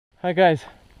Hi guys,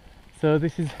 so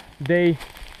this is day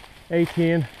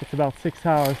 18. It's about 6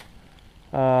 hours.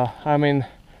 I'm in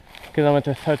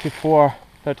kilometer 34,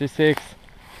 36,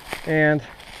 and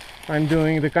I'm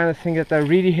doing the kind of thing that I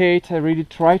really hate. I really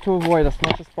try to avoid as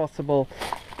much as possible,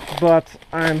 but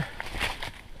I'm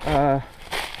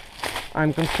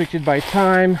constricted by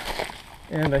time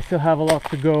and I still have a lot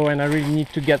to go and I really need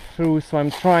to get through, so I'm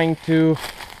trying to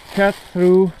cut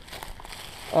through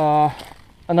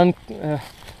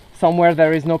somewhere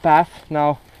there is no path.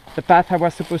 Now, the path I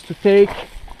was supposed to take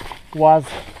was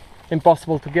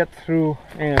impossible to get through,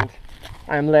 and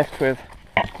I'm left with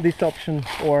this option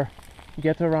or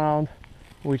get around,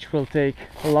 which will take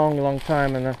a long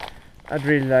time, and I'd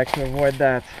really like to avoid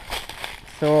that.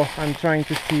 So I'm trying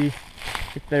to see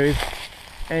if there is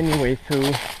any way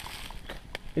through.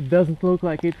 It doesn't look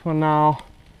like it for now,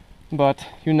 but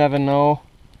you never know.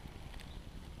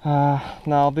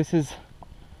 Now this is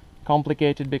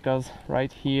complicated because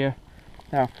right here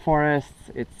there are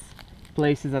forests. It's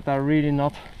places that are really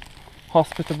not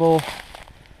hospitable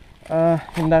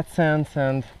in that sense,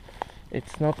 and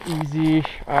it's not easy.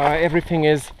 Everything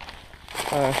is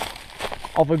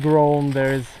overgrown.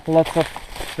 There is lots of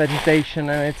vegetation,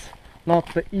 and it's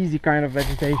not the easy kind of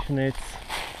vegetation. It's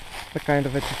the kind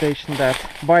of vegetation that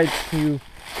bites you,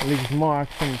 leaves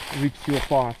marks and rips you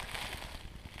apart.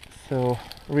 So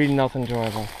really not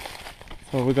enjoyable.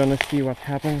 So we're gonna see what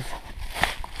happens,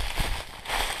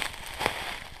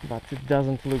 but it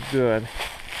doesn't look good.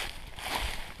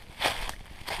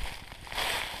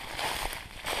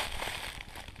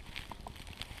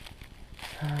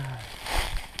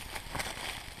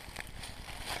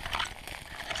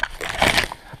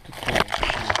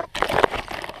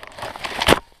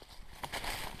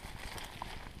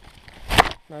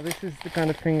 Now this is the kind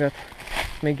of thing that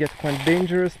may get quite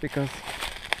dangerous because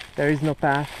there is no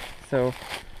path, so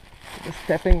the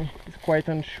stepping is quite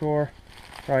unsure.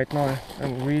 Right now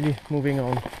I'm really moving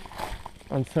on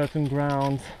uncertain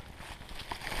grounds.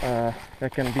 There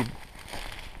can be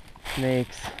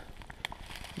snakes,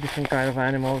 different kind of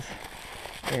animals,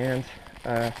 and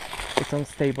it's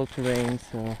unstable terrain,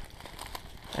 so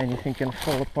anything can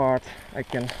fall apart. I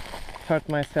can hurt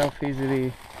myself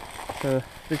easily. So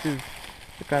this is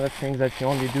the kind of things that you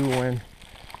only do when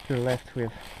you're left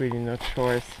with really no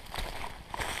choice.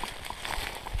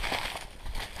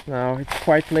 Now it's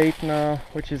quite late now,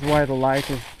 which is why the light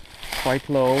is quite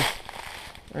low,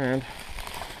 and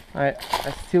I'm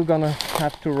still gonna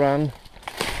have to run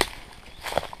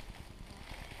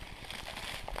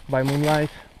by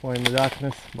moonlight or in the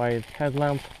darkness by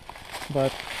headlamp,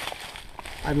 but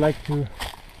I'd like to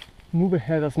move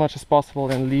ahead as much as possible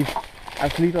and leave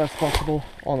as little as possible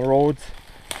on roads,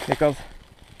 because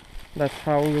that's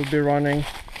how we will be running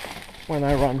when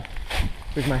I run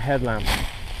with my headlamp.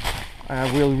 I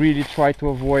will really try to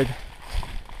avoid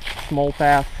small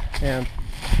paths, and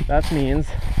that means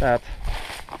that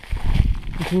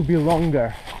it will be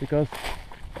longer, because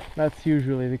that's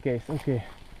usually the case. Okay,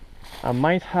 I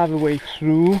might have a way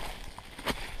through,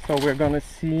 so we're gonna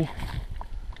see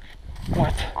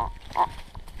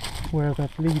where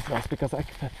that leads us, because I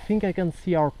think I can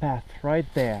see our path right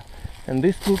there, and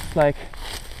this looks like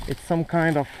it's some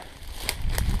kind of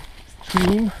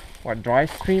stream or dry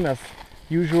stream as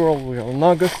usual. We're in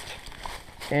August,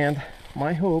 and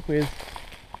my hope is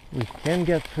we can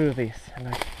get through this, and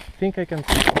I think I can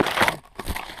see.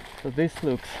 So this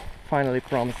looks finally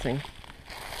promising.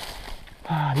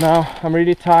 Now I'm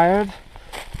really tired,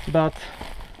 but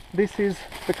this is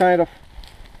the kind of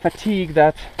fatigue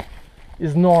that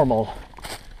is normal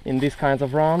in these kinds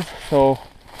of runs, so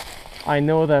I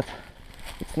know that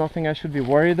it's nothing I should be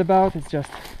worried about. It's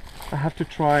just I have to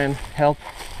try and help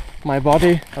my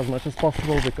body as much as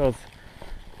possible, because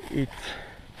it's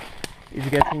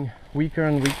getting weaker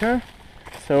and weaker.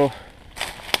 So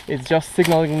it's just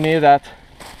signaling me that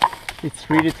it's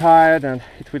really tired and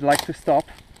it would like to stop,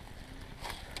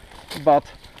 but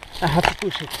I have to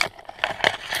push it.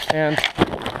 And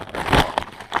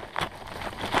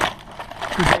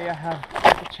today I have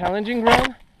a challenging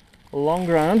run, a long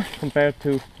run compared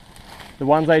to the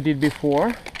ones I did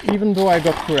before. Even though I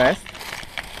got to rest,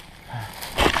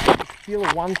 it's still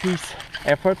a one-piece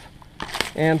effort,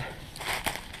 and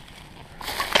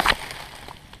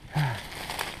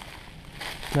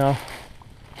now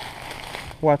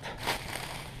what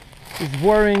is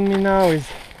worrying me now is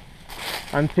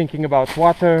I'm thinking about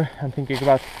water, I'm thinking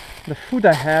about the food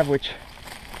I have, which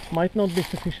might not be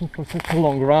sufficient for such a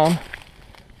long run.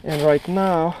 And right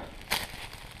now,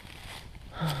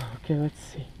 okay, let's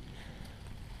see.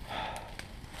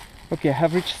 Okay, I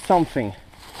have reached something.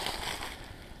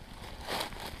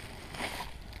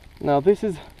 Now this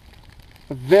is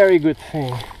a very good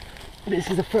thing. This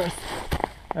is the first.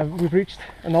 We've reached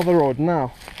another road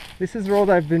now. This is a road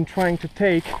I've been trying to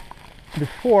take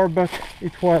before, but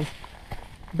it was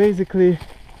basically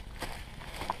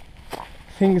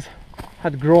things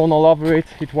had grown all over it.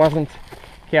 It wasn't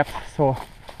kept, so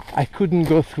I couldn't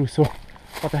go through. So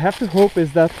what I have to hope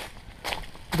is that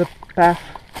the path,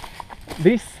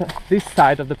 this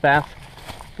side of the path,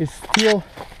 is still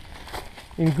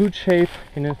in good shape,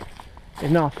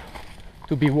 enough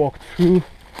to be walked through,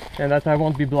 and that I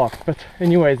won't be blocked. But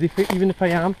anyways, even if I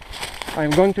am,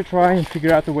 I'm going to try and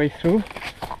figure out a way through.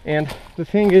 And the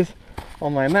thing is,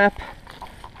 on my map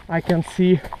I can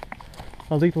see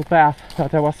a little path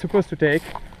that I was supposed to take,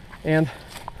 and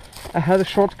I had a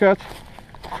shortcut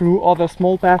through other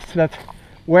small paths that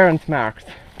weren't marked.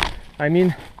 I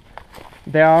mean,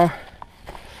 there are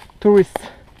tourists,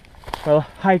 well,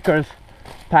 hikers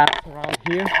paths around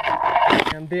here,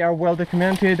 and they are well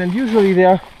documented, and usually they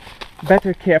are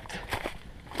better kept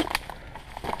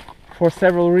for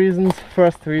several reasons.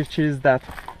 First, which is that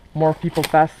more people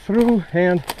pass through,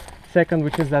 and second,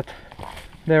 which is that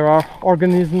there are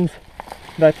organisms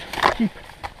that keep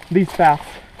these paths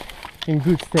in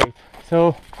good state.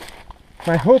 So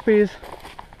my hope is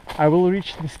I will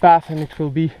reach this path and it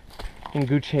will be in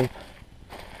good shape.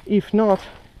 If not,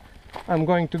 I'm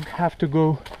going to have to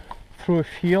go through a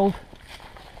field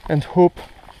and hope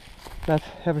that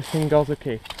everything goes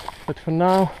okay. But for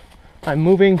now, I'm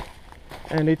moving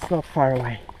and it's not far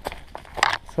away.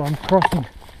 So I'm crossing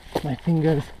my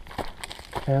fingers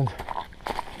and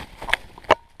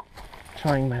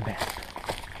trying my best.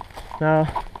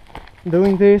 Now,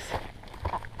 doing this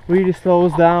really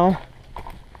slows down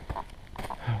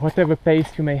whatever pace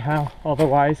you may have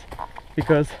otherwise,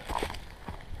 because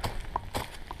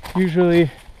usually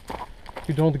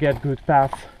you don't get good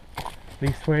paths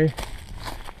this way,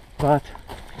 but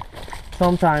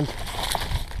sometimes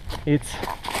you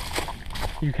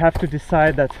have to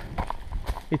decide that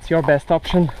it's your best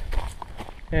option,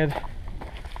 and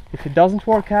if it doesn't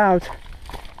work out,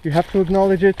 you have to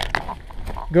acknowledge it,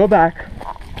 go back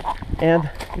and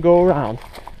go around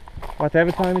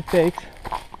whatever time it takes.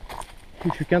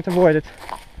 If you can't avoid it,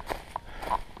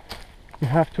 you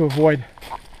have to avoid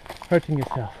hurting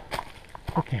yourself.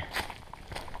 Okay,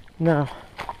 now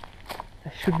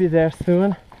I should be there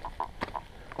soon.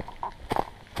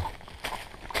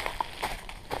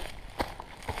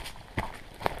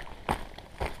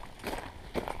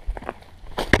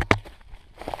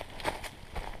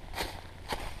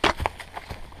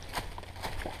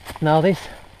 Now this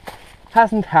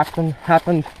hasn't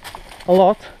happened a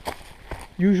lot.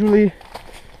 Usually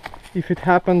if it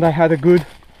happened, I had a good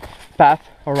path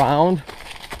around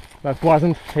that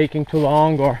wasn't taking too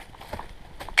long, or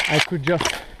I could just,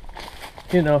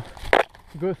 you know,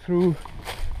 go through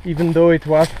even though it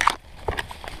was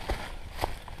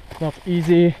not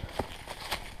easy.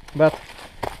 But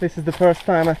this is the first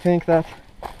time, I think, that,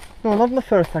 no, not the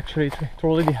first actually, it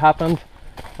already happened.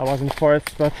 I was in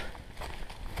forest, but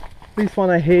this one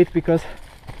I hate because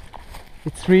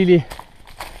it's really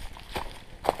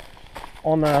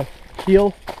on a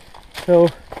hill, so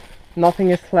nothing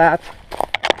is flat.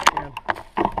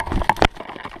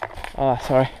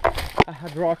 Sorry, I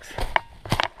had rocks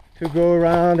to go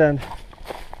around and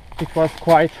it was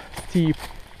quite steep,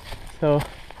 so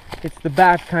it's the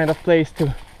bad kind of place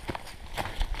to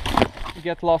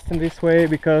get lost in this way,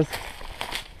 because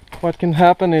what can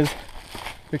happen is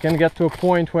we can get to a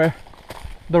point where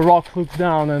the rock looks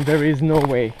down and there is no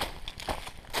way.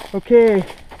 Okay,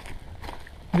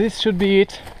 this should be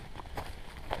it,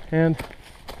 and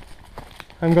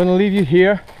I'm gonna leave you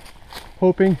here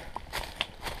hoping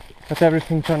that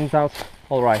everything turns out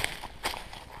all right.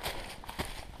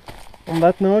 On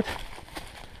that note,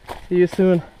 see you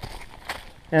soon,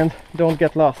 and don't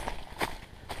get lost,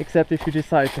 except if you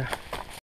decide to.